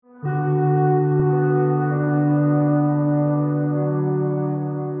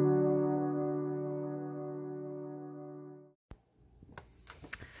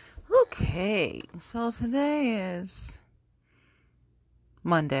So today is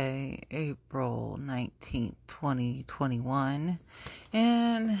Monday, April 19th, 2021,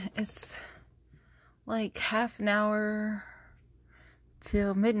 and it's like half an hour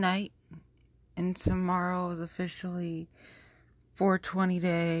till midnight, and tomorrow is officially 420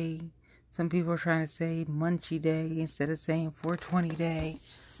 day. Some people are trying to say Munchie Day instead of saying 420 day.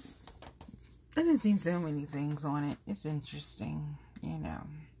 I didn't see so many things on it. It's interesting,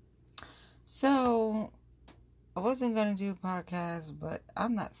 So, I wasn't going to do a podcast, but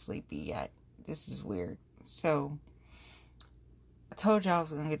I'm not sleepy yet. This is weird. So, I told y'all I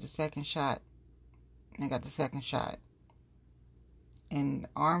was going to get the second shot. I got the second shot. And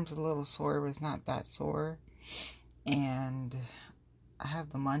arm's a little sore, but it's not that sore. And I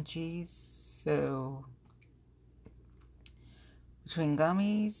have the munchies. So, between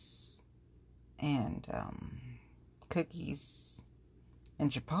gummies and cookies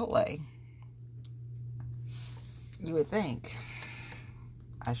and Chipotle, you would think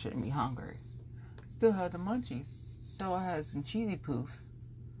I shouldn't be hungry. Still had the munchies. So I had some cheesy poofs,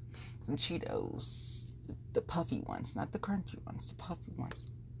 some Cheetos, the puffy ones, not the crunchy ones, the puffy ones.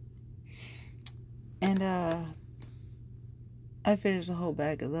 And I finished a whole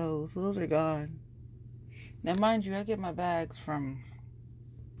bag of those. Those are gone. Now, mind you, I get my bags from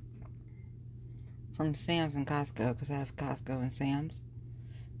Sam's and Costco because I have Costco and Sam's.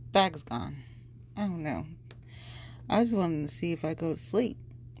 Bag's gone. I don't know. I just wanted to see if I go to sleep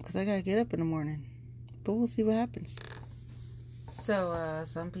because I gotta get up in the morning. But we'll see what happens. So,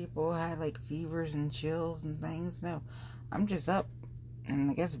 some people had like fevers and chills and things. No, I'm just up. And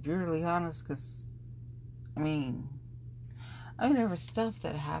I guess brutally honest because, there was stuff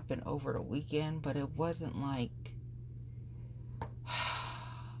that happened over the weekend, but it wasn't like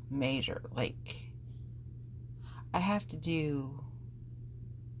major. Like, I have to do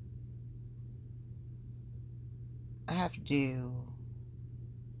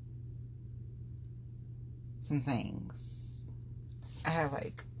some things. I have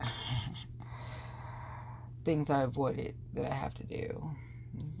like things I avoided that I have to do.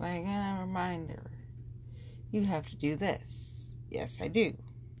 It's like a reminder. You have to do this. Yes, I do.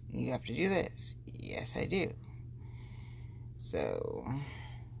 You have to do this. Yes, I do. So,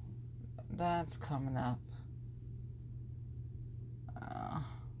 that's coming up.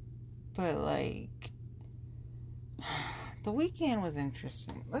 But like, the weekend was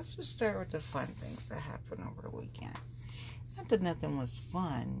interesting. Let's just start with the fun things that happened over the weekend. Not that nothing was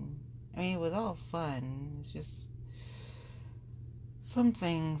fun. It was all fun. It's just, some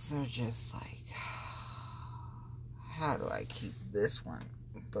things are just like, how do I keep this one?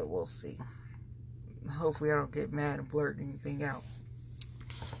 But we'll see. Hopefully I don't get mad and blurt anything out.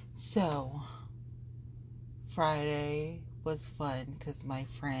 So, Friday was fun because my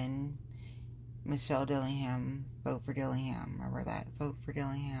friend Michelle Dillingham, Vote for Dillingham, remember that? Vote for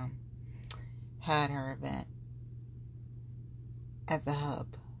Dillingham, had her event at the Hub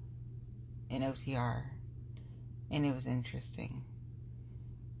in OTR, and it was interesting.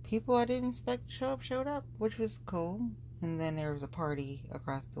 People I didn't expect to show up showed up, which was cool. And then there was a party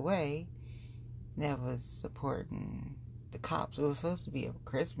across the way that was supporting the cops. It was supposed to be a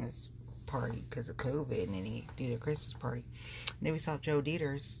Christmas party because of COVID, and then he did a Christmas party. And then we saw Joe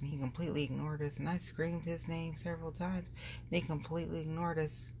Dieters, and he completely ignored us, and I screamed his name several times, and he completely ignored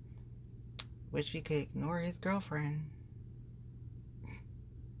us. Wish he could ignore his girlfriend.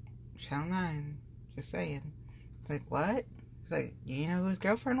 Channel 9, just saying. It's like, what? It's like, do you know who his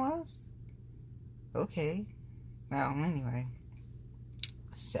girlfriend was? Okay. Well, anyway.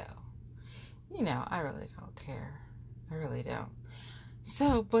 So, I really don't care. I really don't.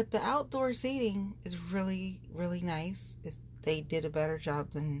 So, but the outdoor seating is really, really nice. They did a better job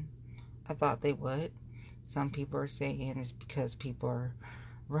than I thought they would. Some people are saying it's because people are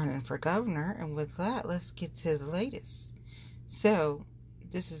running for governor. And with that, let's get to the latest. So,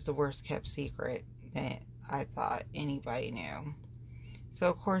 this is the worst kept secret that I thought anybody knew. So,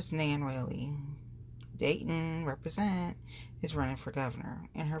 of course, Nan Whaley, Dayton represent, is running for governor.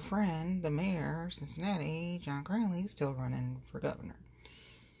 And her friend, the mayor of Cincinnati, John Cranley, is still running for governor.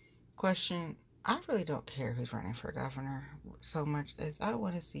 Question, I really don't care who's running for governor so much as I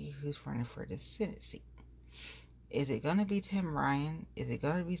want to see who's running for the Senate seat. Is it going to be Tim Ryan? Is it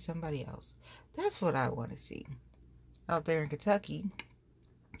going to be somebody else? That's what I want to see. Out there in Kentucky,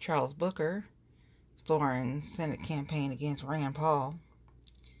 Charles Booker exploring Senate campaign against Rand Paul.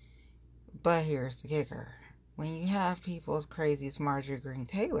 But here's the kicker. When you have people as crazy as Marjorie Greene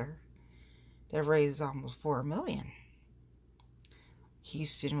Taylor that raises almost $4 million,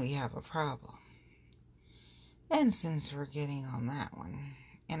 Houston, we have a problem. And since we're getting on that one,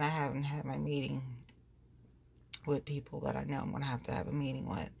 and I haven't had my meeting with people that I know I'm going to have a meeting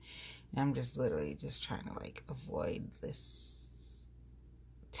with. And I'm just literally just trying to like avoid this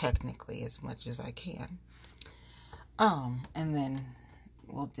technically as much as I can. And then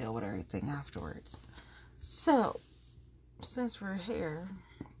we'll deal with everything afterwards. So, since we're here,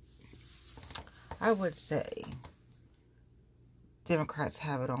 I would say Democrats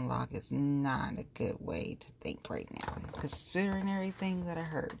have it on lock is not a good way to think right now, considering everything that I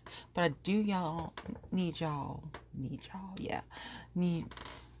heard. But I do need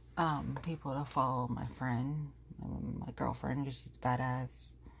people to follow my friend, my girlfriend, she's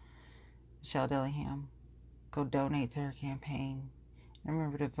badass, Michelle Dillingham. Go donate to her campaign.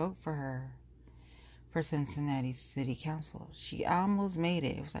 Remember to vote for her for Cincinnati City Council. She almost made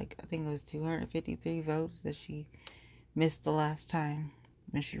it. It was like, I think it was 253 votes that she missed the last time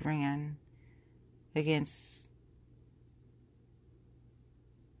when she ran against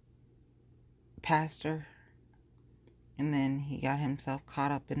Pastor. And then he got himself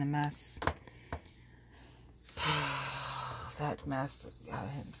caught up in a mess. That mess got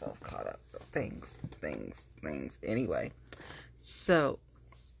himself caught up. Things. Anyway, so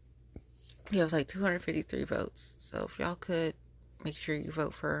yeah, it was like 253 votes. So if y'all could make sure you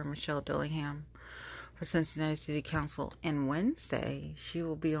vote for Michelle Dillingham for Cincinnati City Council. And Wednesday, she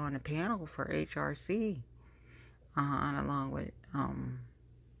will be on a panel for HRC, along with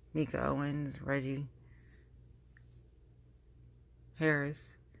Mika Owens, Reggie Harris,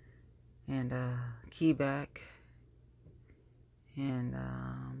 and Keyback, and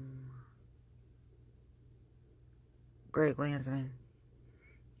Greg Landsman.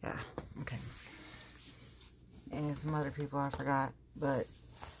 Yeah, okay. And some other people I forgot, but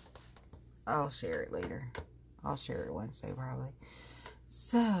I'll share it later. I'll share it Wednesday probably.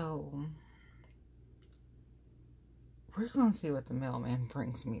 So, we're going to see what the mailman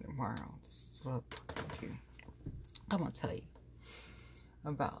brings me tomorrow. This is what I'm going to tell you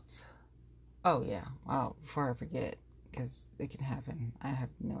about. Oh, yeah. Well, before I forget, because it can happen. I have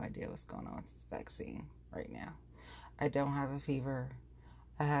no idea what's going on with this vaccine right now. I don't have a fever.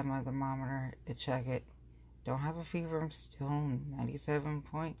 I have my thermometer to check it. Don't have a fever. I'm still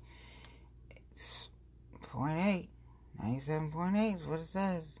 97.8. 97.8 is what it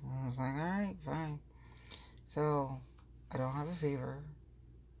says. I was like, alright, fine. So, I don't have a fever.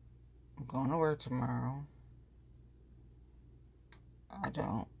 I'm going to work tomorrow. I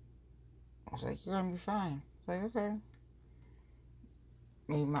don't. I was like, you're going to be fine. I was like, okay.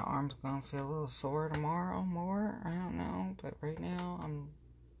 Maybe my arm's going to feel a little sore tomorrow more. I don't know. But right now, I'm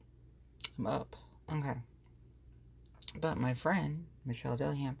up. Okay. But my friend, Michelle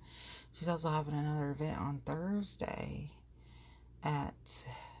Dillingham, she's also having another event on Thursday at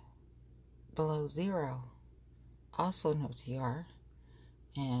Below Zero. Also no TR.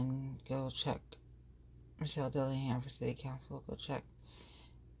 And go check Michelle Dillingham for City Council. Go check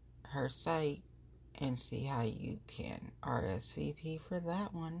her site and see how you can RSVP for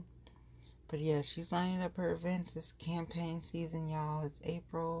that one. But yeah, she's lining up her events. It's campaign season, y'all. It's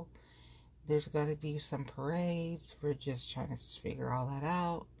April. There's got to be some parades. We're just trying to figure all that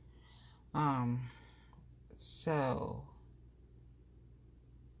out. So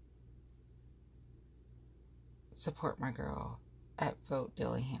support my girl at Vote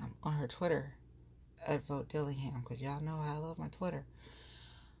Dillingham on her Twitter at Vote Dillingham, because y'all know I love my Twitter.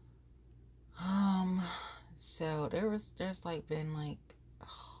 So there's like been like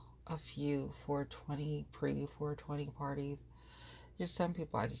a few 420 pre-420 parties. There's some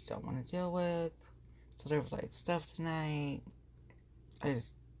people I just don't want to deal with. So there was like stuff tonight. I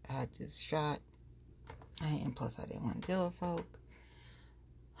just had this shot. And plus I didn't want to deal with folk.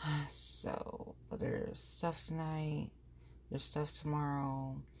 So, but there's stuff tonight. There's stuff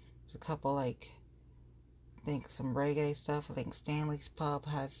tomorrow. There's a couple like, I think some reggae stuff. I think Stanley's Pub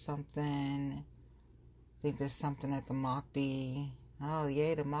has something. I think there's something at the Mockbee. Oh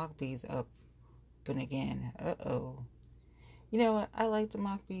yay, the Mockbee's up and again. Uh-oh. You know what? I like the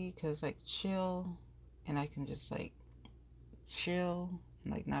Mockbee because like chill, and I can just like chill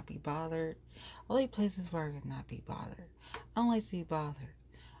and like not be bothered. I like places where I can not be bothered. I don't like to be bothered.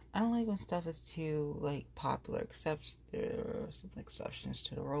 I don't like when stuff is too like popular, except there are some exceptions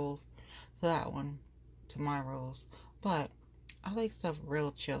to the rules, to that one, to my rules. But I like stuff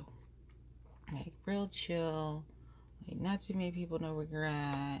real chill, like real chill, like not too many people know where you're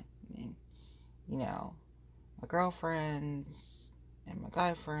at, and you know, my girlfriends and my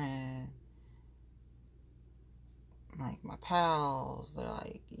guy friend, like my pals, they're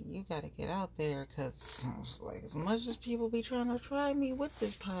like, you gotta get out there, because like as much as people be trying to try me with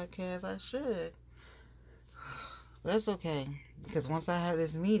this podcast, I should. But that's okay, because once I have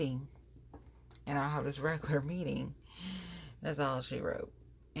this meeting, and I'll have this regular meeting. That's all she wrote.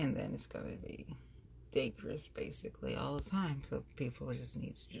 And then it's going to be dangerous basically all the time. So people just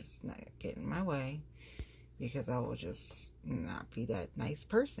need to just not get in my way because I will just not be that nice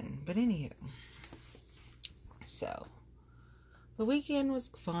person. But anywho, so the weekend was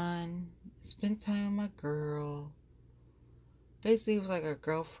fun. Spent time with my girl. Basically, it was like a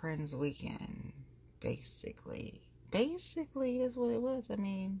girlfriend's weekend. Basically, that's what it was. I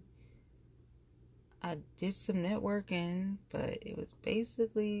mean, I did some networking, but it was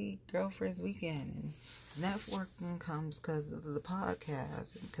basically girlfriend's weekend. And networking comes because of the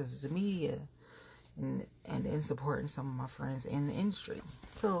podcast and because of the media and in supporting some of my friends in the industry.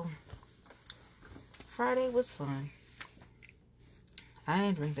 So Friday was fun. I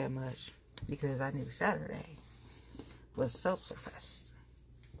didn't drink that much because I knew Saturday was Seltzer Fest.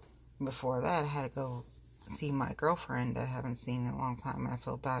 Before that, I had to go see my girlfriend that I haven't seen in a long time, and I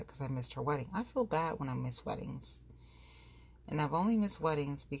feel bad because I missed her wedding. I feel bad when I miss weddings. And I've only missed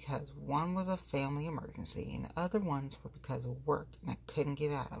weddings because one was a family emergency, and the other ones were because of work, and I couldn't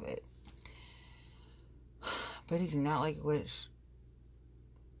get out of it. But I do not like which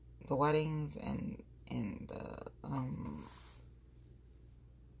the weddings and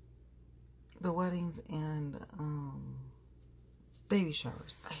the weddings and baby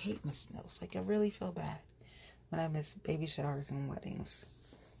showers. I hate missing those. Like, I really feel bad when I miss baby showers and weddings.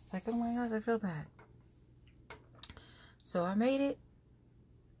 It's like, oh my God, I feel bad. So I made it,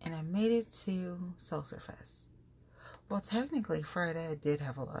 and I made it to Seltzer Fest. Well, technically, Friday I did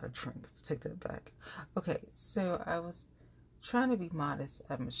have a lot of drinks. Take that back. Okay, so I was trying to be modest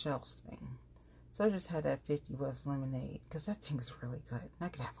at Michelle's thing. So I just had that 50 West lemonade, because that thing is really good. And I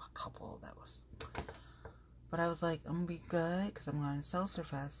could have a couple of those. But I was like, I'm going to be good, because I'm going to Seltzer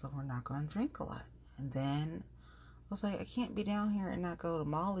Fest, so we're not going to drink a lot. And then I was like, I can't be down here and not go to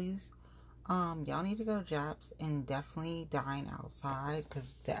Molly's. Y'all need to go to Japs and definitely dine outside,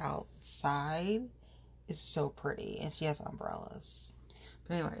 because the outside is so pretty, and she has umbrellas.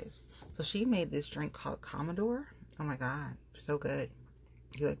 But anyways, so she made this drink called Commodore. Oh my God, so good.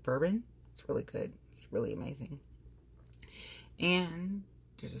 You like bourbon? It's really good. It's really amazing. And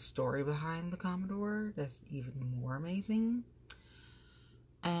there's a story behind the Commodore that's even more amazing.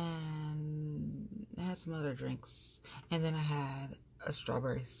 And I had some other drinks. And then I had a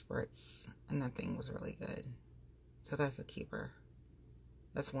strawberry spritz, and that thing was really good. So that's a keeper.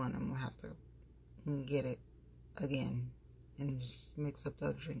 That's one I'm gonna have to get it again and just mix up the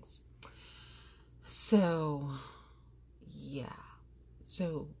other drinks. So yeah.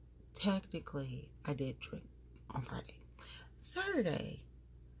 So technically I did drink on Friday. Saturday,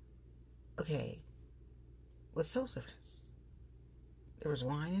 okay, was Seltzer Fest. There was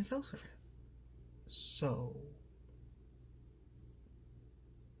wine and Seltzer Fest. So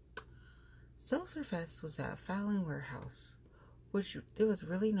Seltzer Fest was at Fowling Warehouse, which it was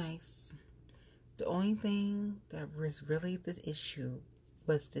really nice. The only thing that was really the issue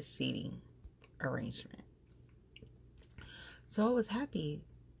was the seating arrangement. So I was happy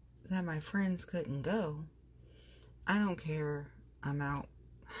that my friends couldn't go. I don't care amount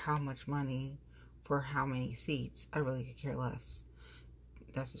how much money for how many seats. I really could care less.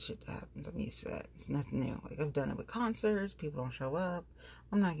 That's the shit that happens. I'm used to that. It's nothing new. Like, I've done it with concerts. People don't show up.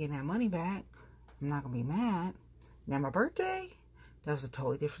 I'm not getting that money back. I'm not going to be mad. Now, my birthday, that was a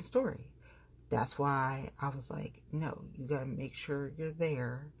totally different story. That's why I was like, no, you got to make sure you're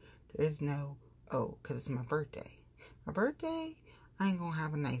there. There's no, oh, because it's my birthday. My birthday, I ain't going to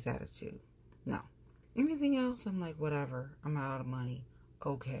have a nice attitude. No. Anything else, I'm like, whatever. I'm out of money.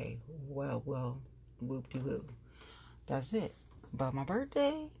 Okay, well, whoop-de-woo. That's it. But my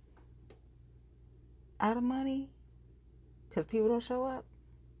birthday, out of money, because people don't show up?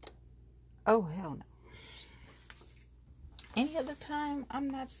 Oh, hell no. Any other time,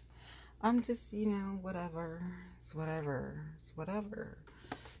 I'm just, whatever. It's whatever.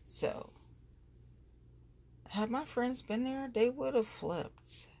 So, had my friends been there, they would have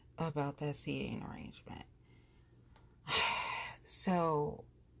flipped about that seating arrangement. So,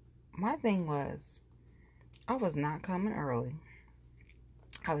 my thing was, I was not coming early.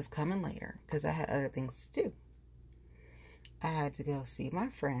 I was coming later because I had other things to do. I had to go see my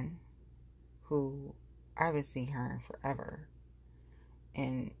friend, who I haven't seen her in forever.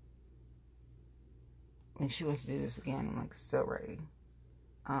 And when she wants to do this again, I'm like, so ready.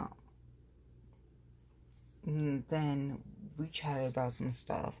 And then we chatted about some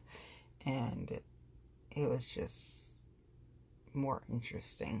stuff, and it was just more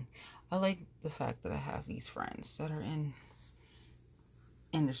interesting. I like the fact that I have these friends that are in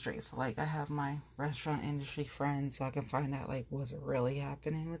industry. So, like, I have my restaurant industry friends, so I can find out, like, what's really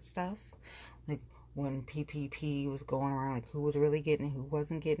happening with stuff. Like when PPP was going around, like who was really getting it, who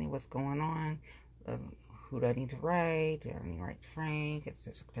wasn't getting it, what's going on, who do I need to write? Do I need to write to Frank as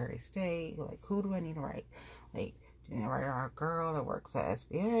Secretary of State? Like who do I need to write? Like, do I need to write our girl that works at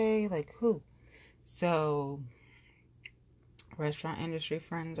SBA? Like who? So restaurant industry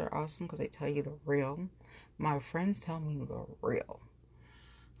friends are awesome because they tell you the real. My friends tell me the real.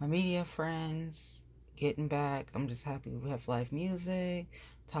 My media friends, getting back. I'm just happy we have live music,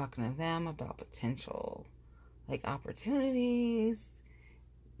 talking to them about potential like opportunities,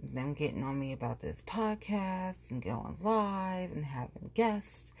 them getting on me about this podcast and going live and having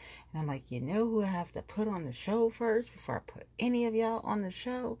guests. And I'm like, you know who I have to put on the show first before I put any of y'all on the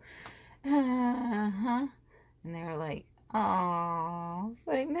show? Uh-huh. And they were like, oh, it's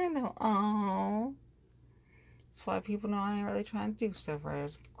like, no, oh. That's why people know I ain't really trying to do stuff right. I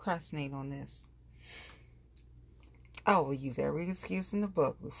was procrastinating on this. I will use every excuse in the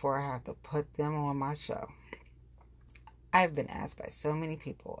book before I have to put them on my show. I've been asked by so many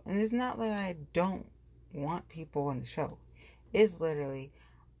people, and it's not that I don't want people on the show. It's literally,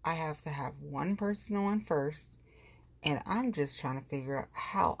 I have to have one person on first, and I'm just trying to figure out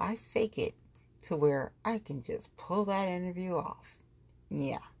how I fake it to where I can just pull that interview off.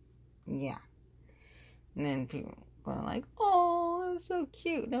 Yeah. And then people are like, oh, that's so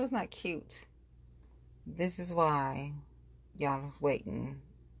cute. No, it's not cute. This is why y'all are waiting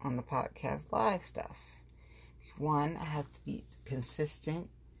on the podcast live stuff. One, I have to be consistent.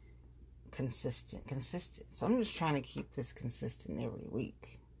 So I'm just trying to keep this consistent every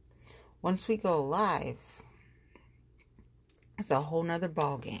week. Once we go live, it's a whole nother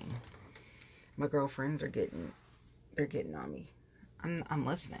ball game. My girlfriends they're getting on me. I'm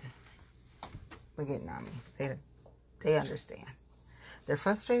listening. They're getting on me. They understand. They're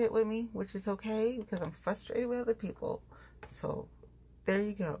frustrated with me, which is okay because I'm frustrated with other people. So there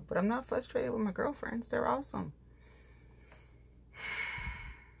you go. But I'm not frustrated with my girlfriends. They're awesome.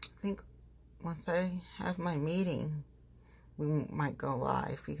 I think once I have my meeting, we might go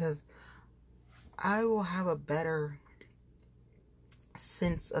live because I will have a better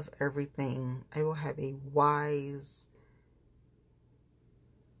sense of everything. I will have a wise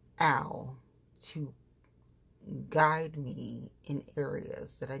owl to guide me in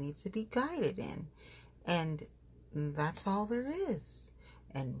areas that I need to be guided in. And that's all there is.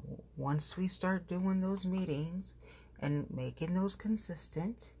 And once we start doing those meetings and making those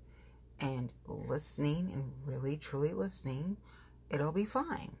consistent and listening and really truly listening, it'll be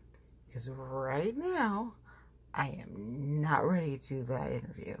fine. Because right now, I am not ready to do that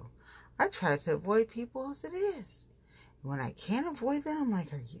interview. I try to avoid people as it is. When I can't avoid them, I'm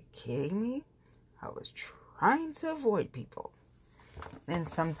like, are you kidding me? I was trying to avoid people. Then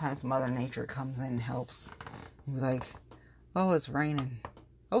sometimes Mother Nature comes in and helps. He's like, oh, it's raining.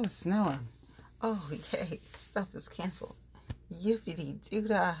 Oh, it's snowing. Oh, yay, stuff is canceled.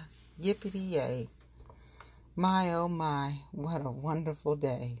 Yippity-doo-dah. Yippity-yay. My, oh my, what a wonderful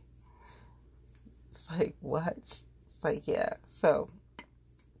day. It's like, what? It's like, yeah. So,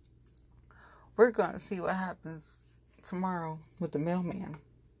 we're going to see what happens tomorrow with the mailman.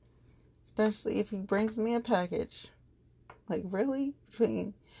 Especially if he brings me a package. Like, really?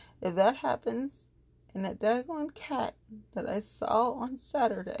 If that happens, and that daggone cat that I saw on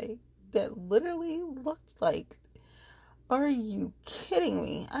Saturday that literally looked like, are you kidding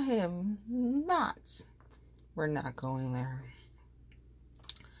me? I am not. We're not going there.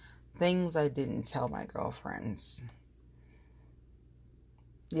 Things I didn't tell my girlfriends.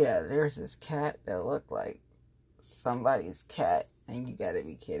 Yeah, there's this cat that looked like somebody's cat, and you gotta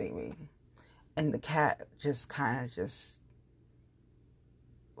be kidding me. And the cat just kind of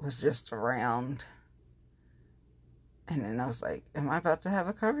was just around. And then I was like, am I about to have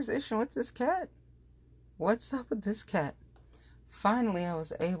a conversation with this cat? What's up with this cat? Finally, I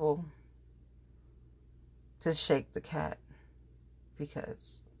was able to shake the cat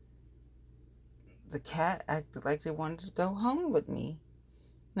because the cat acted like they wanted to go home with me.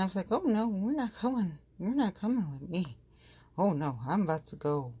 And I was like, oh no, we're not coming. You're not coming with me. Oh no, I'm about to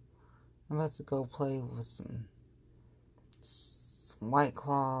go play with some White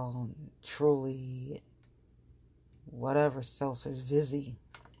Claw and Truly, whatever seltzer's Vizzy.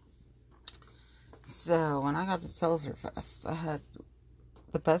 So when I got to Seltzer Fest, I had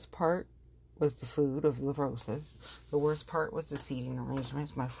the best part was the food of the Rosas. The worst part was the seating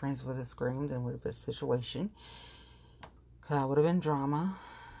arrangements. My friends would have screamed and would have been a situation. Because I would have been drama.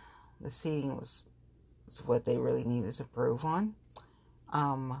 The seating was what they really needed to improve on.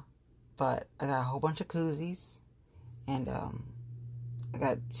 But I got a whole bunch of koozies. And I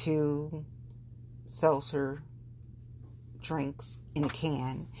got 2 seltzer drinks in a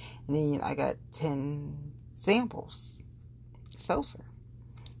can. And then I got 10 samples. Seltzer.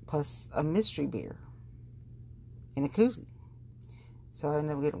 Plus a mystery beer. In a koozie. So I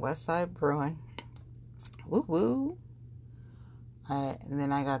ended up getting Westside Brewing. Woo woo. And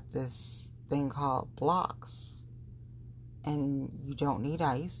then I got this thing called Blocks. And you don't need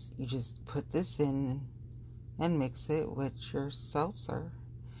ice. You just put this in and mix it with your seltzer.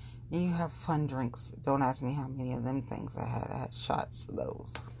 And you have fun drinks. Don't ask me how many of them things I had. I had shots of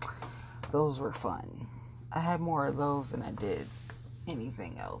those. Those were fun. I had more of those than I did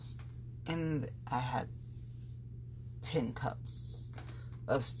anything else. And I had 10 cups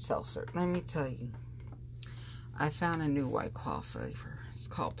of seltzer. Let me tell you, I found a new White Claw flavor. It's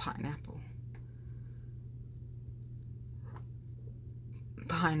called pineapple.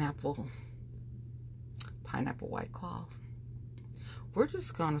 Pineapple White Claw. We're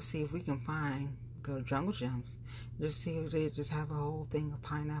just going to see if we can go to Jungle Gems, just see if they just have a whole thing of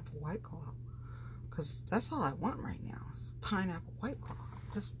pineapple White Claw. Because that's all I want right now is pineapple White Claw.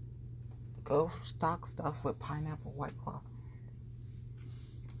 Just go stock stuff with pineapple White Claw.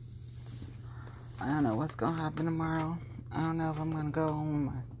 I don't know what's going to happen tomorrow. I don't know if I'm going to go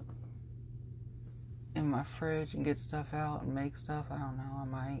in my fridge and get stuff out and make stuff. I don't know. I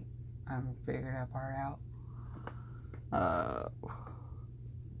might. I haven't figured that part out.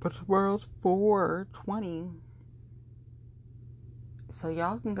 But tomorrow's 4/20. So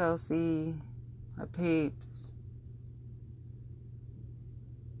y'all can go see my peeps.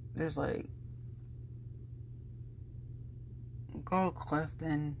 There's go to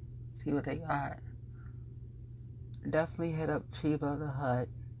Clifton, see what they got. Definitely hit up Chiba the Hut,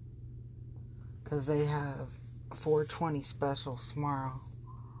 because they have 4/20 specials tomorrow.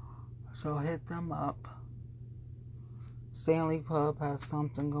 So hit them up. Stanley Pub has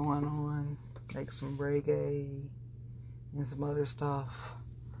something going on, like some reggae and some other stuff.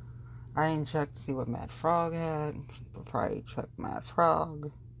 I didn't check to see what Mad Frog had. But probably check Mad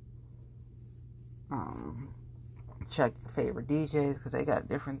Frog. Check your favorite DJs, because they got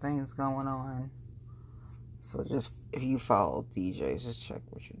different things going on. So just, if you follow DJs, just check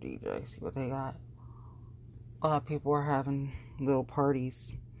with your DJ, see what they got. A lot of people are having little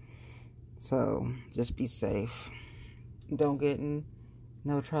parties. So just be safe. Don't get in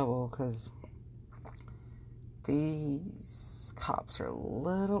no trouble, because these cops are a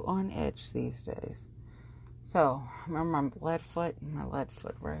little on edge these days. So, remember my lead foot,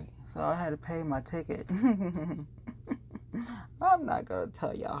 right? So I had to pay my ticket. I'm not going to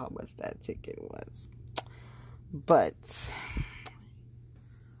tell y'all how much that ticket was. But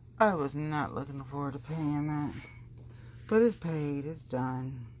I was not looking forward to paying that. But it's paid. It's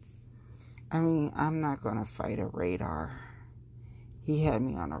done. I mean, I'm not going to fight a radar. He had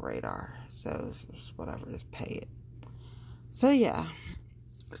me on a radar. So it's just whatever. Just pay it. So yeah.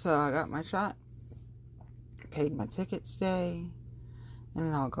 So I got my shot. Paid my ticket today. And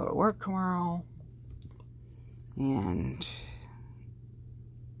then I'll go to work tomorrow. And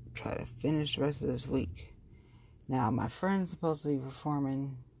try to finish the rest of this week. Now, my friend's supposed to be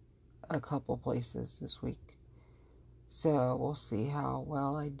performing a couple places this week. So, we'll see how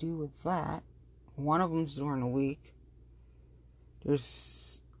well I do with that. One of them's during the week.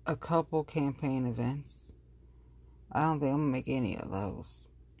 There's a couple campaign events. I don't think I'm going to make any of those.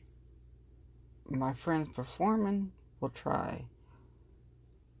 My friend's performing. We'll try.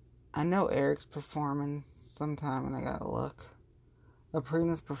 I know Eric's performing sometime, and I gotta look.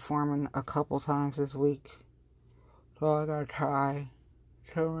 Aprina's performing a couple times this week. So I gotta try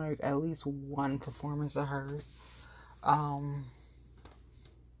to make at least one performance of hers.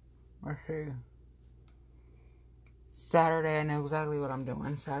 Let's see. Saturday, I know exactly what I'm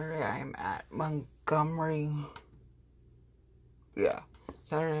doing. Saturday, I am at Montgomery. Yeah.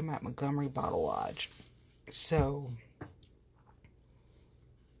 Saturday, I'm at Montgomery Bottle Lodge. So,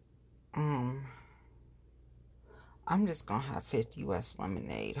 I'm just gonna have 50 West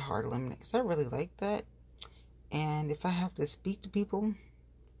lemonade, hard lemonade, because I really like that. And if I have to speak to people,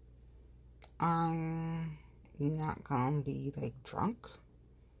 I'm not gonna be drunk.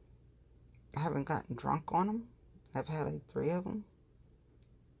 I haven't gotten drunk on them. I've had 3 of them.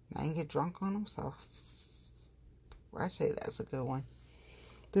 I didn't get drunk on them, so I say that's a good one.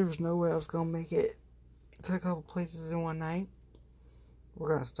 There was no way I was gonna make it to a couple places in one night.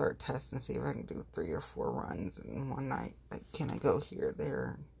 We're gonna start testing, see if I can do 3 or 4 runs in one night. Can I go here,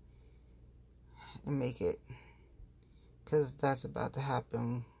 there, and make it? Because that's about to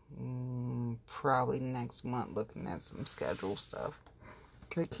happen probably next month, looking at some schedule stuff.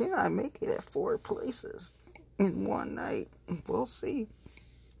 Can I make it at 4 places in one night? We'll see.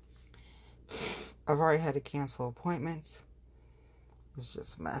 I've already had to cancel appointments. It's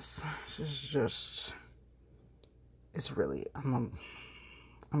just a mess. It's really, I'm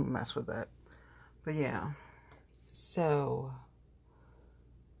a mess with that. But yeah. So,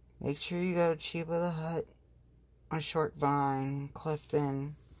 make sure you go to Chiba the Hut on Short Vine,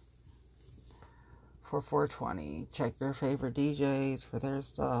 Clifton, for 420. Check your favorite DJs for their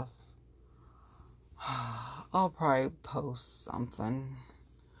stuff. I'll probably post something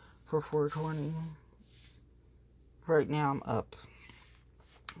for 420. Right now I'm up.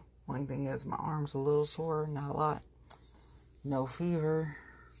 Only thing is my arm's a little sore, not a lot. No fever.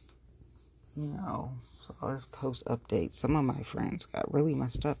 So I'll just post updates. Some of my friends got really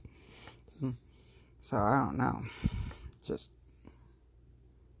messed up. So I don't know. Just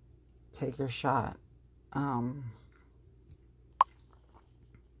take your shot. I don't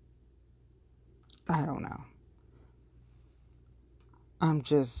know. I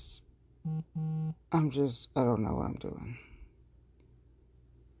don't know what I'm doing.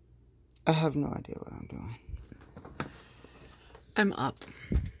 I have no idea what I'm doing. I'm up.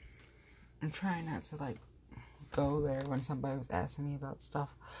 I'm trying not to, go there when somebody was asking me about stuff.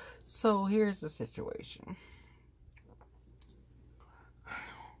 So, here's the situation.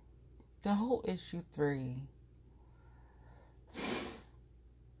 The whole issue 3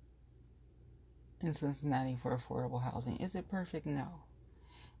 in Cincinnati for affordable housing, is it perfect? No.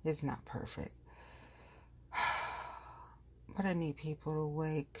 It's not perfect. But I need people to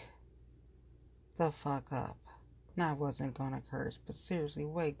wake the fuck up. And I wasn't gonna curse, but seriously,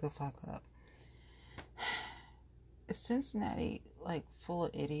 wake the fuck up. Is Cincinnati, full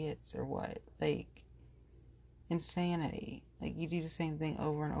of idiots or what? Insanity. You do the same thing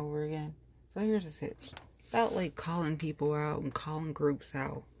over and over again. So here's the hitch. About, calling people out and calling groups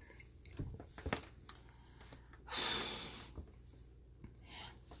out.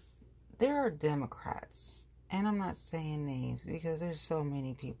 There are Democrats, and I'm not saying names because there's so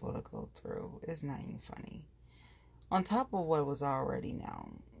many people to go through. It's not even funny. On top of what was already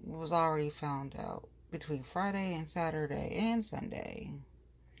known, was already found out between Friday and Saturday and Sunday.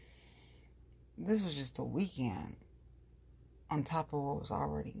 This was just a weekend on top of what was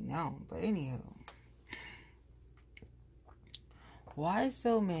already known. But anywho, why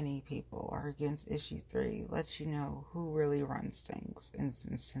so many people are against issue 3 lets you know who really runs things in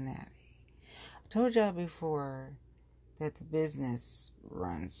Cincinnati. I told y'all before that the business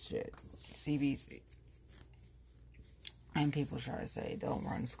runs shit. CBC. And people try to say, it don't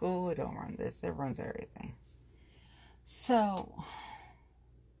run school, it don't run this, it runs everything. So,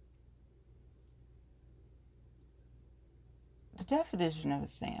 the definition of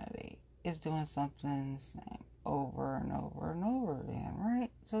insanity is doing something the same over and over and over again,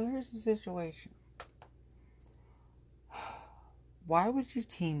 right? So here's the situation. Why would you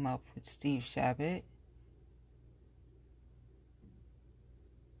team up with Steve Chabot?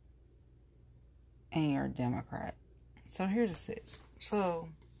 And you're a Democrat. So here's the six. So,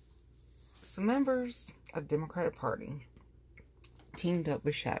 some members of the Democratic Party teamed up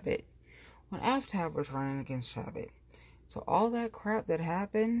with Chabot when Aftab was running against Chabot. So all that crap that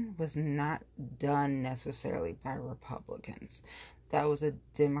happened was not done necessarily by Republicans. That was a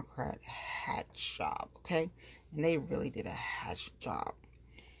Democrat hatch job, okay? And they really did a hatch job.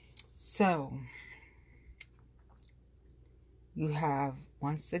 So, you have,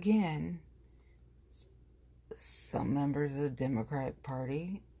 once again, some members of the Democratic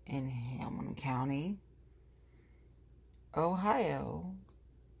Party in Hamilton County, Ohio,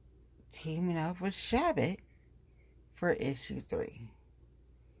 teaming up with Chabot for issue 3.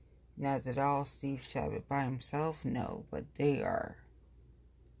 Now, is it all Steve Chabot by himself? No, but they are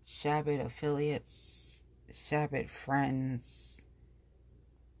Chabot affiliates, Chabot friends,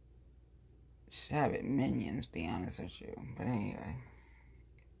 Chabot minions, be honest with you. But anyway.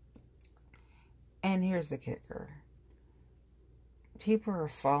 And here's the kicker. People are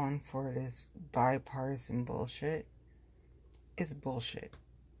falling for this bipartisan bullshit. It's bullshit.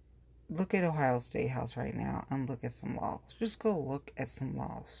 Look at Ohio State House right now and look at some laws. Just go look at some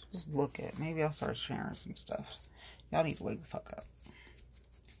laws. Just look at. Maybe I'll start sharing some stuff. Y'all need to wake the fuck up.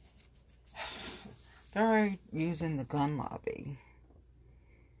 They're already using the gun lobby.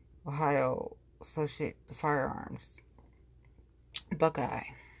 Ohio Associate Firearms. Buckeye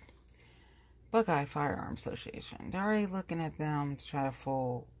Firearms Association. They're already looking at them to try to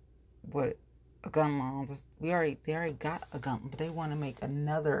fool what a gun law. They already got a gun, but they want to make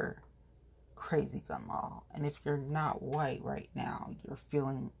another crazy gun law. And if you're not white right now, you're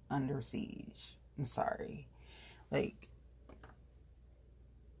feeling under siege. I'm sorry.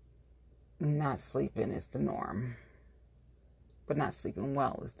 Not sleeping is the norm. but not sleeping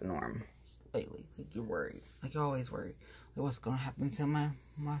well is the norm lately. Like, you're worried. Like, you're always worried. Like, what's going to happen to my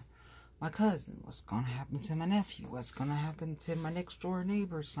cousin? What's going to happen to my nephew? What's going to happen to my next door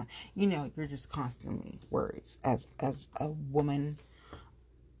neighbor's son? You know, you're just constantly worried as a woman,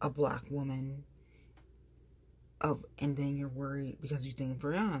 a black woman. And then you're worried because you think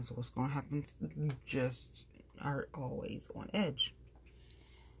Brianna, so what's going to happen? You just are always on edge.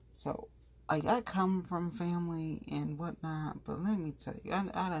 So, like, I come from family and whatnot, but let me tell you,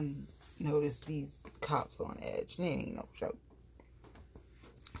 I done noticed these cops on edge. They ain't no joke.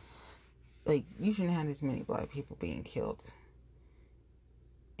 Like, you shouldn't have this many black people being killed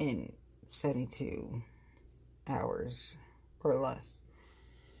in 72 hours or less.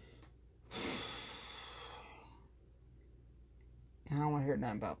 And I don't want to hear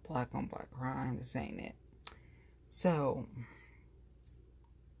nothing about black on black crime. This ain't it. So,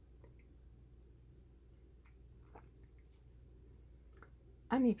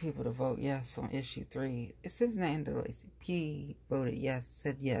 I need people to vote yes on issue 3. Cincinnati NAACP voted yes,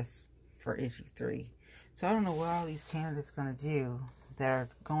 said yes for issue 3. So I don't know what all these candidates going to do that are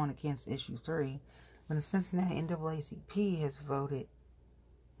going against issue 3 when the Cincinnati NAACP has voted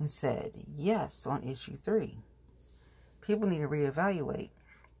and said yes on issue 3. People need to reevaluate.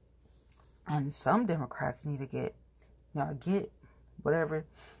 And some Democrats need to get whatever.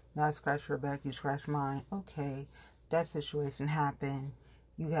 I scratch your back, you scratch mine. Okay, that situation happened.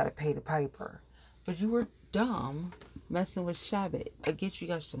 You got to pay the piper. But you were dumb messing with Shabbat. I get you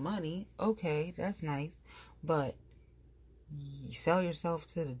got some money. Okay, that's nice. But you sell yourself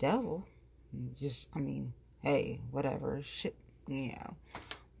to the devil. Hey, whatever. Shit,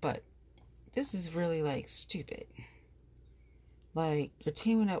 But this is really, like, stupid. Like, you're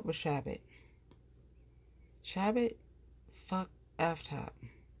teaming up with Shabbat. Shabbat, fuck F-Top.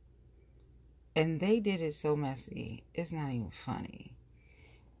 And they did it so messy, it's not even funny.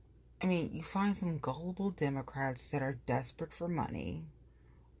 I mean, you find some gullible Democrats that are desperate for money,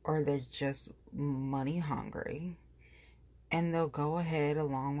 or they're just money hungry, and they'll go ahead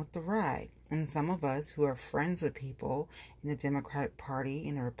along with the ride. And some of us who are friends with people in the Democratic Party,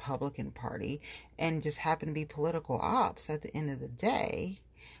 in the Republican Party, and just happen to be political ops at the end of the day,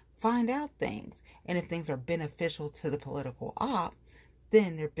 find out things. And if things are beneficial to the political op,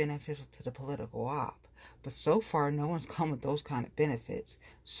 then they're beneficial to the political op. But so far, no one's come with those kind of benefits.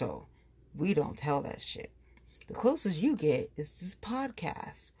 So, we don't tell that shit. The closest you get is this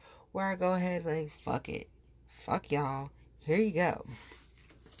podcast, where I go ahead like, fuck it. Fuck y'all. Here you go.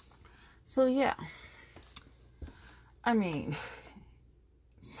 So, yeah. I mean,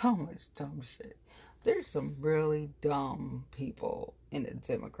 so much dumb shit. There's some really dumb people in the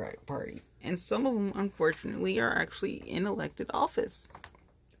Democratic Party. And some of them, unfortunately, are actually in elected office.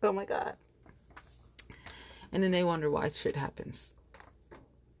 Oh my God. And then they wonder why shit happens.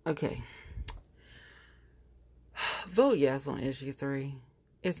 Okay. Vote yes on issue 3.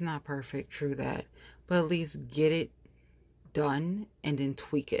 It's not perfect, true that. But at least get it done and then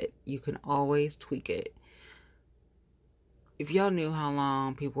tweak it. You can always tweak it. If y'all knew how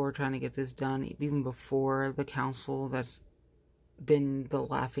long people were trying to get this done, even before the council that's been the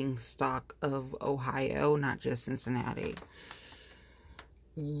laughing stock of Ohio, not just Cincinnati,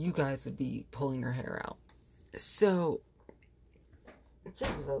 you guys would be pulling your hair out. So,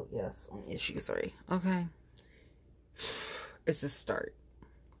 just vote yes on issue 3, okay? It's a start.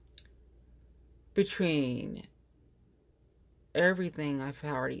 Between everything I've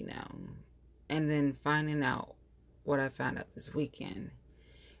already known, and then finding out what I found out this weekend,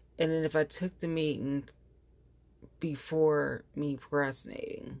 and then if I took the meeting before me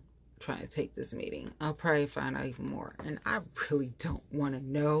procrastinating, trying to take this meeting, I'll probably find out even more. And I really don't want to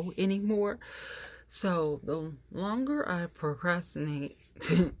know anymore. So the longer I procrastinate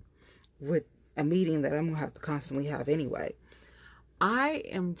with a meeting that I'm going to have to constantly have anyway, I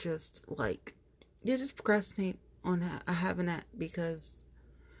am just like, just procrastinate on having that, because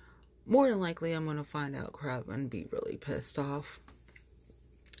more than likely I'm going to find out crap and be really pissed off.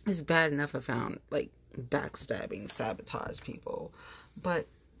 It's bad enough I found, like, backstabbing, sabotage people, but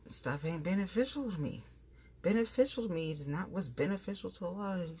stuff ain't beneficial to me. Beneficial to me is not what's beneficial to a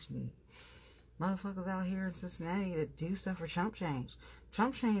lot of these motherfuckers out here in Cincinnati that do stuff for chump change.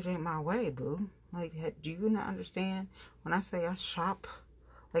 Chump change ain't my way, boo. Like, do you not understand when I say I shop,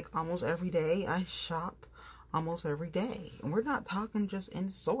 like, almost every day? I shop almost every day. And we're not talking just in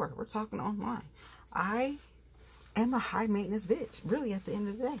the store. We're talking online. I am a high maintenance bitch, really, at the end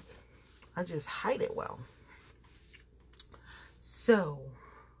of the day. I just hide it well. So,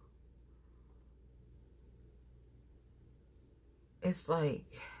 it's like,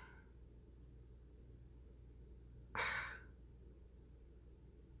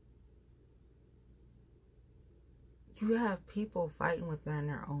 you have people fighting within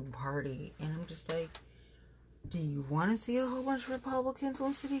their own party. And I'm just like, do you want to see a whole bunch of Republicans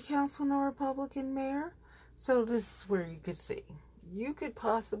on city council and a Republican mayor? So this is where you could see. You could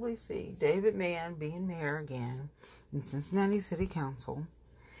possibly see David Mann being mayor again in Cincinnati City Council.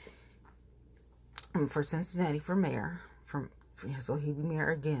 And for Cincinnati for mayor. So he'd be mayor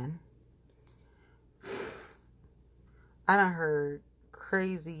again. I done heard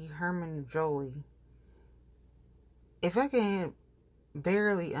crazy Herman Jolie. If I can't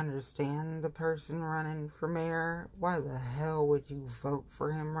barely understand the person running for mayor, why the hell would you vote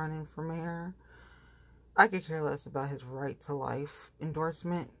for him running for mayor? I could care less about his right to life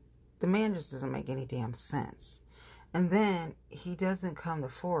endorsement. The man just doesn't make any damn sense. And then he doesn't come to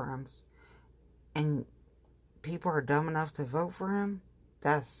forums and people are dumb enough to vote for him.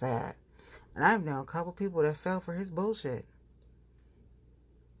 That's sad. And I've known a couple people that fell for his bullshit.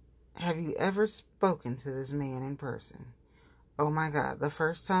 Have you ever spoken to this man in person? Oh my God. The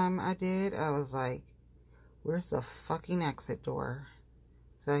first time I did, I was like, where's the fucking exit door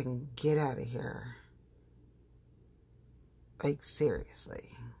so I can get out of here? Like, seriously.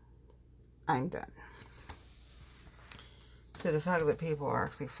 I'm done. So the fact that people are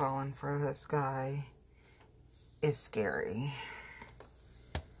actually falling for this guy is scary.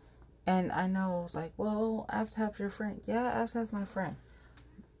 And I know, like, well, Aftab's your friend. Yeah, Aftab's my friend.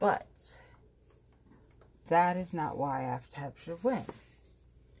 But that is not why Aftab should win.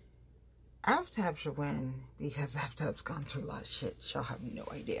 Aftab should win because Aftab's gone through a lot of shit. Y'all have no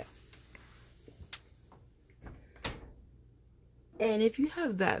idea. And if you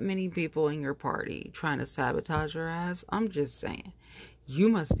have that many people in your party trying to sabotage your ass, I'm just saying, you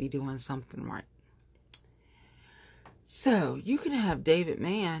must be doing something right. So, you can have David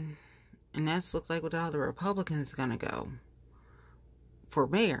Mann, and that looks like what all the Republicans are going to go for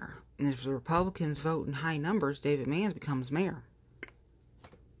mayor. And if the Republicans vote in high numbers, David Mann becomes mayor.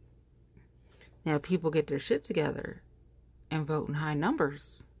 Now, if people get their shit together and vote in high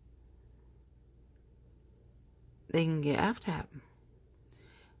numbers, they can get Aftab.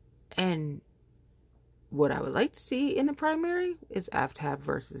 And what I would like to see in the primary is Aftab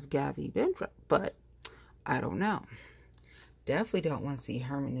versus Gabby Bentrup. But I don't know. Definitely don't want to see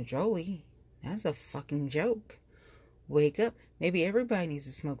Herman Jolie. That's a fucking joke. Wake up. Maybe everybody needs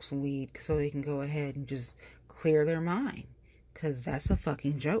to smoke some weed so they can go ahead and just clear their mind. Because that's a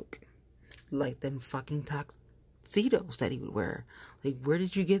fucking joke. Like them fucking tuxedos that he would wear. Like, where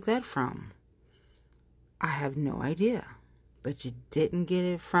did you get that from? I have no idea. But you didn't get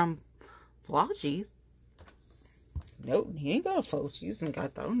it from Flaugies. Nope, he ain't got a Flaugies and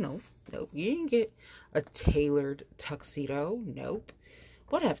got those. Nope, you didn't get a tailored tuxedo. Nope.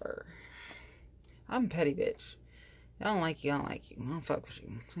 Whatever. I'm a petty bitch. I don't like you, I don't fuck with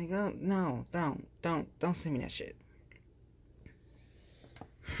you. Like, oh, no, don't send me that shit.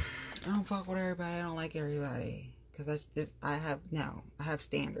 I don't fuck with everybody, I don't like everybody. Because I have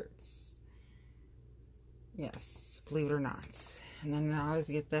standards. Yes, believe it or not. And then I always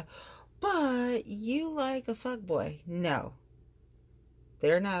get but you like a fuckboy. No.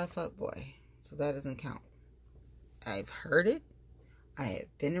 They're not a fuckboy. So that doesn't count. I've heard it. I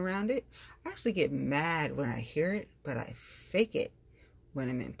have been around it. I actually get mad when I hear it, but I fake it when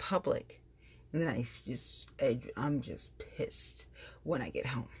I'm in public. And then I'm just pissed when I get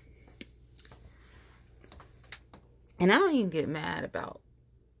home. And I don't even get mad about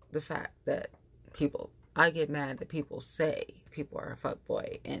the fact that I get mad that people say people are a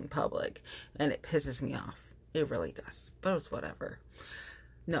fuckboy in public, and it pisses me off. It really does. But it's whatever.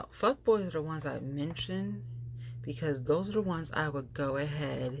 No, fuckboys are the ones I mention because those are the ones I would go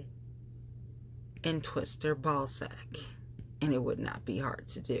ahead and twist their ball sack. And it would not be hard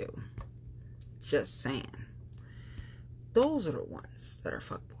to do. Just saying. Those are the ones that are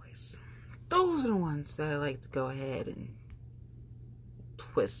fuckboys. Those are the ones that I like to go ahead and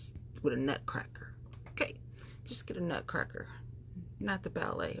twist with a nutcracker. Okay, just get a nutcracker. Not the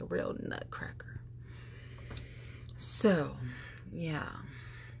ballet, a real nutcracker. So, yeah.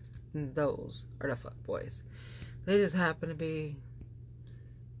 Those are the fuckboys. They just happen to be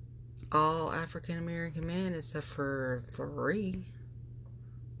all African American men except for 3.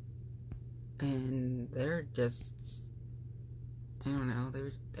 And they're just, I don't know,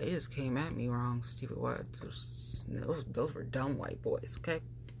 they just came at me wrong, stupid what? Those were dumb white boys, okay?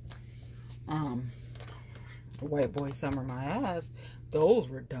 White boy summer my ass. Those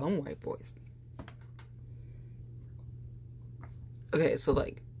were dumb white boys. Okay, so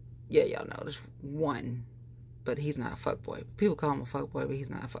like, yeah, y'all know there's one, but he's not a fuckboy. People call him a fuckboy, but he's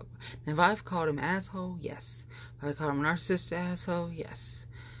not a fuckboy. And if I've called him asshole, yes. If I called him narcissist asshole, yes.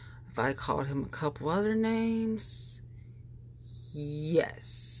 If I called him a couple other names,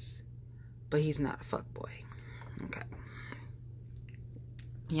 Yes. But he's not a fuckboy. Okay.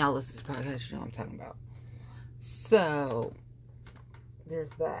 Y'all listen to the podcast, you know what I'm talking about. So,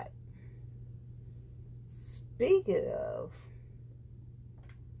 there's that. Speaking of,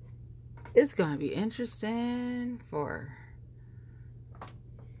 it's going to be interesting for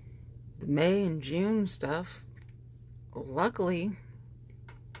the May and June stuff. Luckily,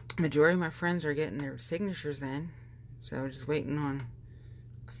 majority of my friends are getting their signatures in. So, just waiting on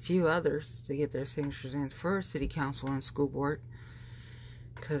a few others to get their signatures in for city council and school board.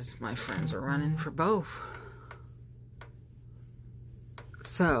 Because my friends are running for both.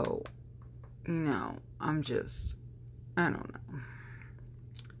 So, you know, I don't know.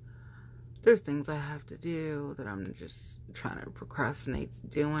 There's things I have to do that I'm just trying to procrastinate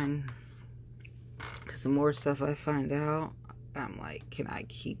doing. Because the more stuff I find out, I'm like, can I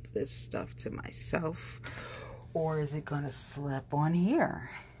keep this stuff to myself? Or is it going to slip on here?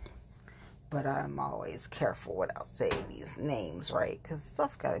 But I'm always careful what I'll say these names, right? Because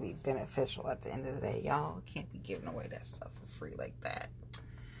stuff got to be beneficial at the end of the day. Y'all can't be giving away that stuff for free like that.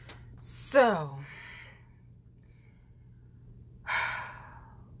 So,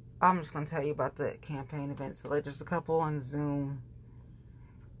 I'm just going to tell you about the campaign event. So, like, there's a couple on Zoom.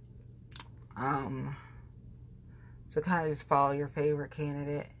 So kind of just follow your favorite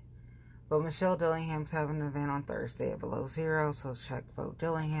candidate. But Michelle Dillingham's having an event on Thursday at Below Zero, so check Vote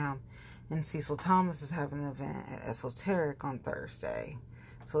Dillingham. And Cecil Thomas is having an event at Esoteric on Thursday,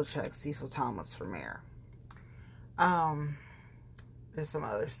 so check Cecil Thomas for mayor. There's some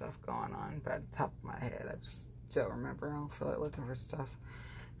other stuff going on, but at the top of my head, I just don't remember. I don't feel like looking for stuff.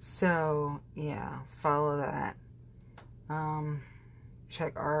 So, yeah, follow that.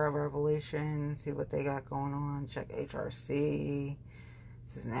 Check Aura Revolution, see what they got going on. Check HRC,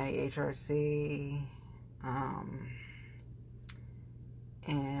 Cincinnati HRC.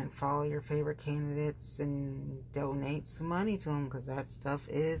 And follow your favorite candidates and donate some money to them, because that stuff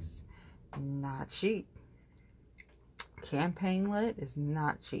is not cheap. Campaign lit is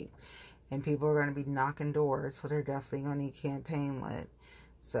not cheap. And people are going to be knocking doors, so they're definitely going to need campaign lit.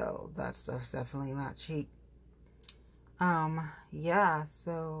 So that stuff's definitely not cheap. Yeah,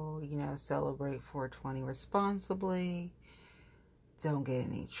 so, you know, celebrate 420 responsibly. Don't get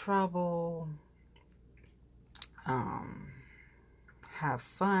any trouble. Have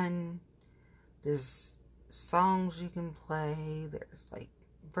fun. There's songs you can play. There's like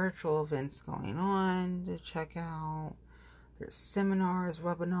virtual events going on to check out. There's seminars,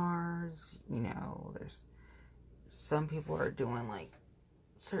 webinars, you know, there's some people are doing like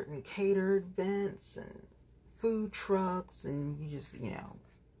certain catered events and food trucks, and you just, you know,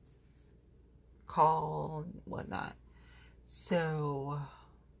 call and whatnot. So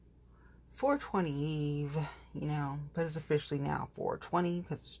 420 Eve, you know, but it's officially now 420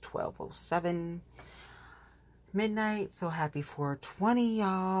 because it's 12:07 midnight. So happy 420,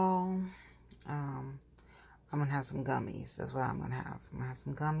 y'all. I'm gonna have some gummies. That's what I'm gonna have. I'm gonna have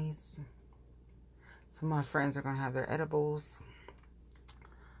some gummies. Some of my friends are gonna have their edibles.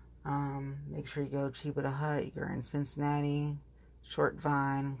 Make sure you go Chiba the Hut. You're in Cincinnati, Short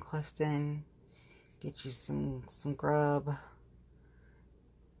Vine, Clifton. Get you some grub.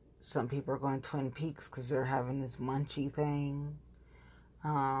 Some people are going to Twin Peaks because they're having this munchie thing.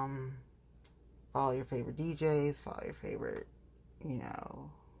 Follow your favorite DJs. Follow your favorite, you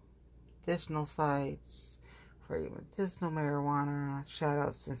know, medicinal sites for your medicinal marijuana. Shout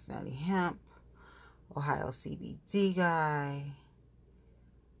out Cincinnati Hemp, Ohio CBD guy,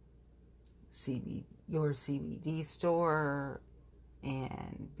 your CBD store,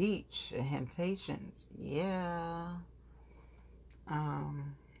 and Beach and Hemptations. Yeah.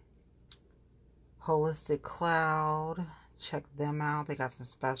 Holistic Cloud. Check them out. They got some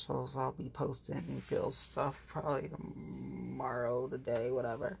specials. I'll be posting Bill's stuff probably tomorrow, today,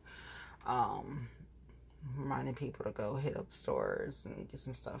 whatever. Reminding people to go hit up stores and get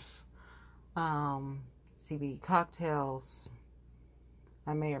some stuff. CBD cocktails.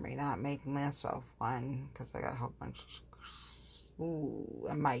 I may or may not make myself one because I got a whole bunch. Ooh,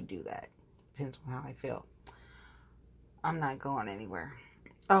 I might do that. Depends on how I feel. I'm not going anywhere.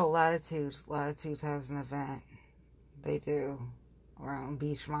 Oh, Latitudes. Latitudes has an event. They do. Around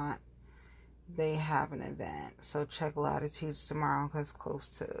Beachmont. They have an event. So check Latitudes tomorrow because it's close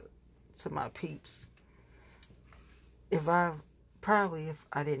to my peeps. If I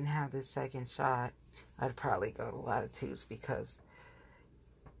didn't have this second shot, I'd probably go to Latitudes, because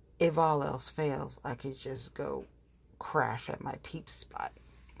if all else fails, I could just go crash at my peeps spot.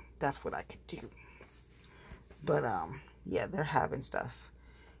 That's what I could do. But, yeah, they're having stuff.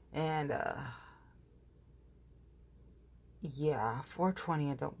 And, yeah,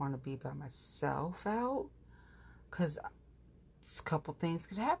 420, I don't want to be by myself out because a couple things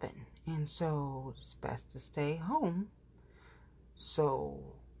could happen. And so it's best to stay home so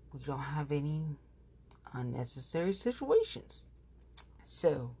we don't have any unnecessary situations.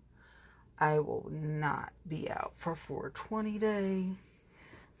 So I will not be out for 420 day.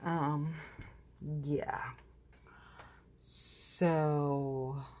 Yeah.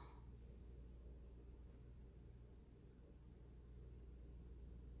 So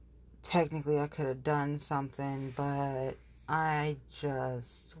technically I could have done something, but I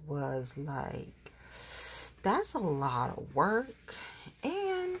just was like, that's a lot of work.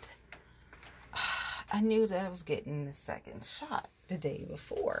 And I knew that I was getting the second shot the day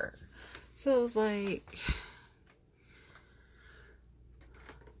before. So it was like,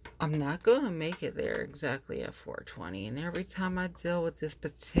 I'm not going to make it there exactly at 420. And every time I deal with this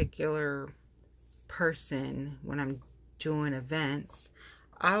particular person when I'm doing events,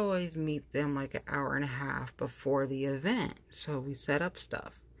 I always meet them like an hour and a half before the event. So we set up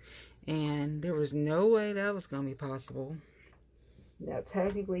stuff. And there was no way that was going to be possible. Now,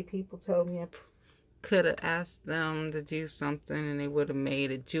 technically, people told me I could have asked them to do something and they would have made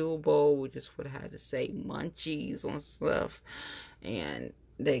it doable. We just would have had to say munchies on stuff. And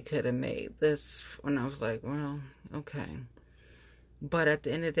they could have made this. And I was like, well, okay. But at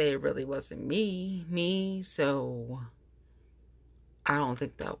the end of the day, it really wasn't me. So I don't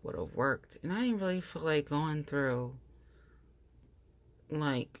think that would have worked. And I didn't really feel like going through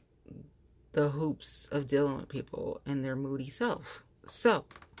like the hoops of dealing with people and their moody self. So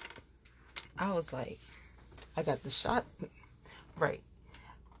I was like, I got the shot right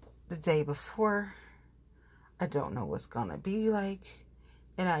the day before. I don't know what's gonna be like,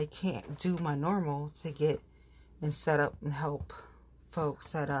 and I can't do my normal to get and set up and help folks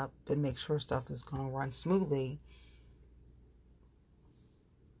set up and make sure stuff is gonna run smoothly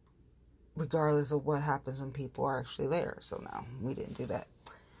regardless of what happens when people are actually there. So no, we didn't do that.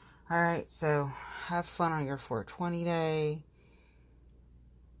 Alright, so have fun on your 420 day.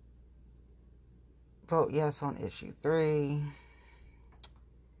 Vote yes on issue 3.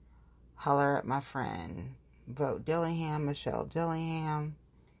 Holler at my friend. Vote Dillingham, Michelle Dillingham.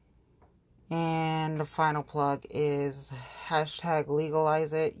 And the final plug is hashtag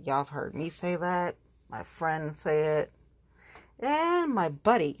legalize it. Y'all have heard me say that. My friends say it. And my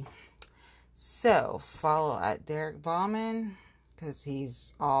buddy. So follow at Derek Bauman because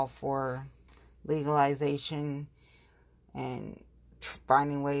he's all for legalization and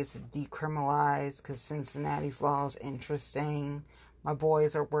finding ways to decriminalize because Cincinnati's law is interesting. My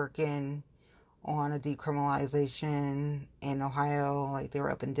boys are working on a decriminalization in Ohio. Like they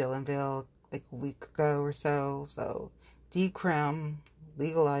were up in Dillonville like a week ago or so. So decrim,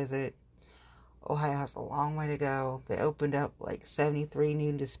 legalize it. Ohio has a long way to go. They opened up like 73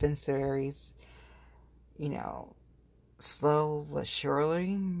 new dispensaries. You know, slow but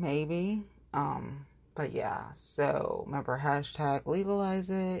surely, maybe. But yeah, so remember hashtag legalize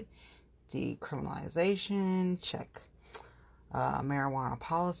it, decriminalization, check marijuana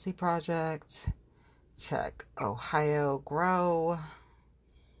policy project, check Ohio Grow,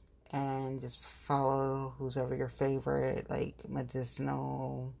 and just follow who's ever your favorite, like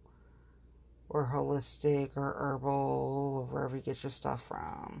medicinal or holistic or herbal, or wherever you get your stuff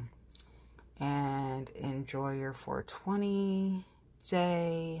from. And enjoy your 420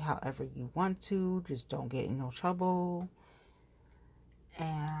 day however you want to. Just don't get in no trouble.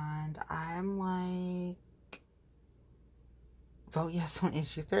 And I'm like, vote yes on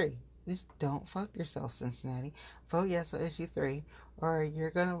issue 3. Just don't fuck yourself, Cincinnati. Vote yes on issue 3, or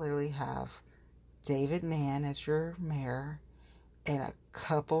you're gonna literally have David Mann as your mayor and a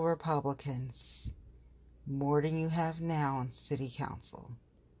couple Republicans, more than you have now on city council.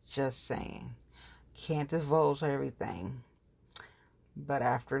 Just saying. Can't divulge everything. But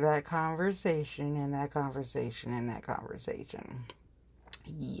after that conversation and that conversation and that conversation,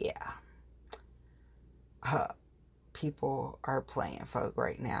 yeah. People are playing folk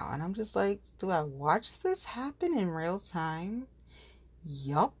right now. And I'm just like, do I watch this happen in real time?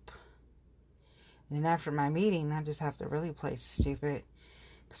 Yup. And after my meeting, I just have to really play stupid.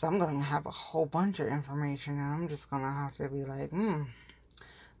 Because I'm going to have a whole bunch of information. And I'm just going to have to be like,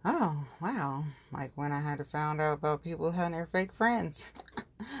 oh, wow. Like when I had to find out about people having their fake friends.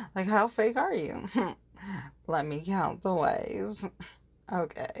 Like, how fake are you? Let me count the ways.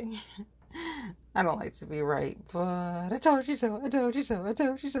 Okay. I don't like to be right, but I told you so. I told you so. I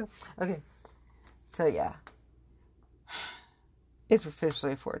told you so. Okay. So, yeah. It's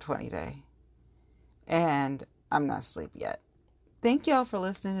officially 420 day. And I'm not asleep yet. Thank y'all for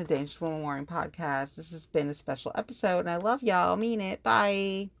listening to Dangerous Woman Warring Podcast. This has been a special episode, and I love y'all. Mean it.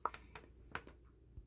 Bye.